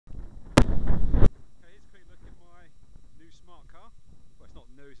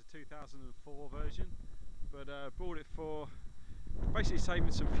2004 version, but bought it for basically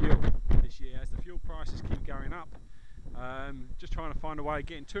saving some fuel this year as the fuel prices keep going up. Just trying to find a way of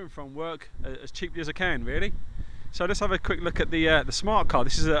getting to and from work as cheaply as I can, really. So let's have a quick look at the smart car.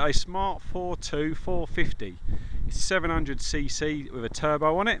 This is a Smart Fortwo 450. It's 700cc with a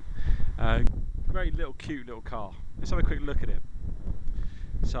turbo on it. Great little cute little car. Let's have a quick look at it.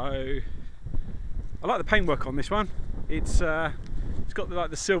 So I like the paintwork on this one. It's got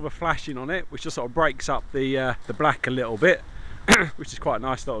the silver flashing on it, which just sort of breaks up the black a little bit, which is quite a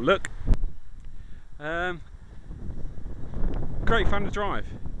nice little look. Great fun to drive.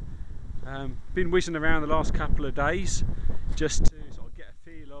 Been whizzing around the last couple of days just to sort of get a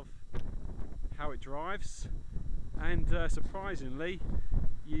feel of how it drives, and surprisingly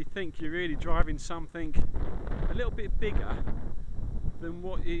you think you're really driving something a little bit bigger than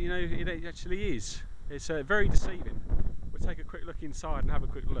what it actually is. It's very deceiving. We'll take a quick look inside and have a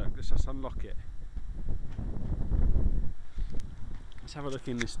quick look. Let's just unlock it. Let's have a look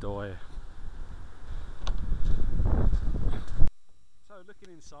in this door here. So looking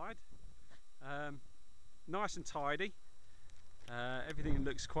inside, nice and tidy. Everything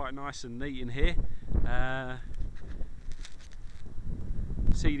looks quite nice and neat in here.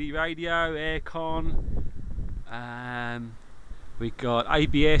 CD radio, aircon. We've got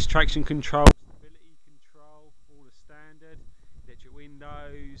ABS, traction control, stability control, all the standard. Electric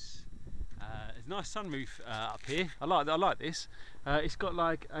windows. There's a nice sunroof up here. I like this. It's got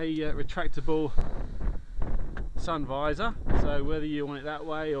like a retractable sun visor, so whether you want it that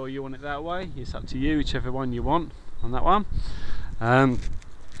way or you want it that way, it's up to you, whichever one you want on that one. The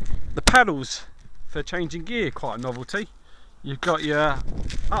paddles for changing gear, quite a novelty. You've got your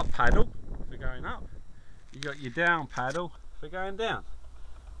up paddle for going up, you've got your down paddle for going down,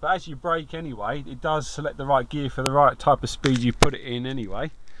 but as you brake anyway, it does select the right gear for the right type of speed you put it in anyway,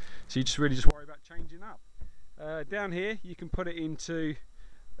 so you just worry about changing up. Down here you can put it into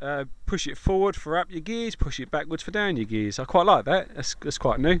push it forward for up your gears, push it backwards for down your gears. I quite like that. That's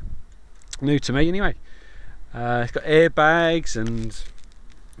quite new to me anyway. It's got airbags and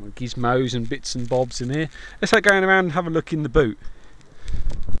gizmos and bits and bobs in here. Let's go going around and have a look in the boot.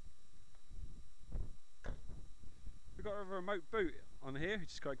 We've got a remote boot on here,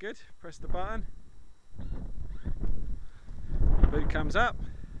 which is quite good. Press the button, the boot comes up,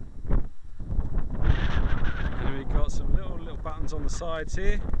 and we've got some little buttons on the sides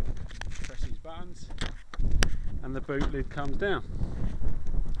here. Press these buttons and the boot lid comes down.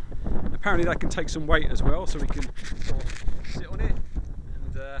 Apparently that can take some weight as well, so we can sort of sit on it,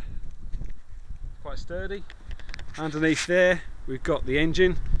 and quite sturdy. Underneath there we've got the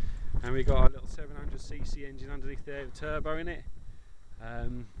engine, and we've got a little 700cc engine underneath there with turbo in it.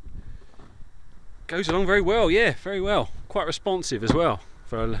 Goes along very well, yeah, very well. Quite responsive as well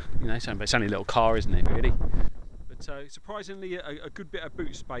for it's only a little car, isn't it, really? But surprisingly a good bit of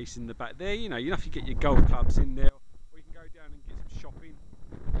boot space in the back there. You have to get your golf clubs in there, or you can go down and get some shopping.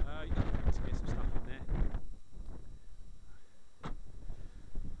 You have to get some stuff in there.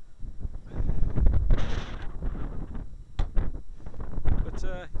 But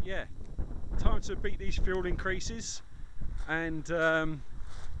yeah, time to beat these fuel increases, and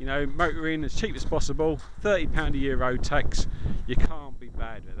motoring as cheap as possible. £30 a year road tax, you can't be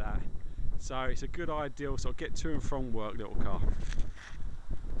bad with that. So it's a good ideal sort of get to and from work little car.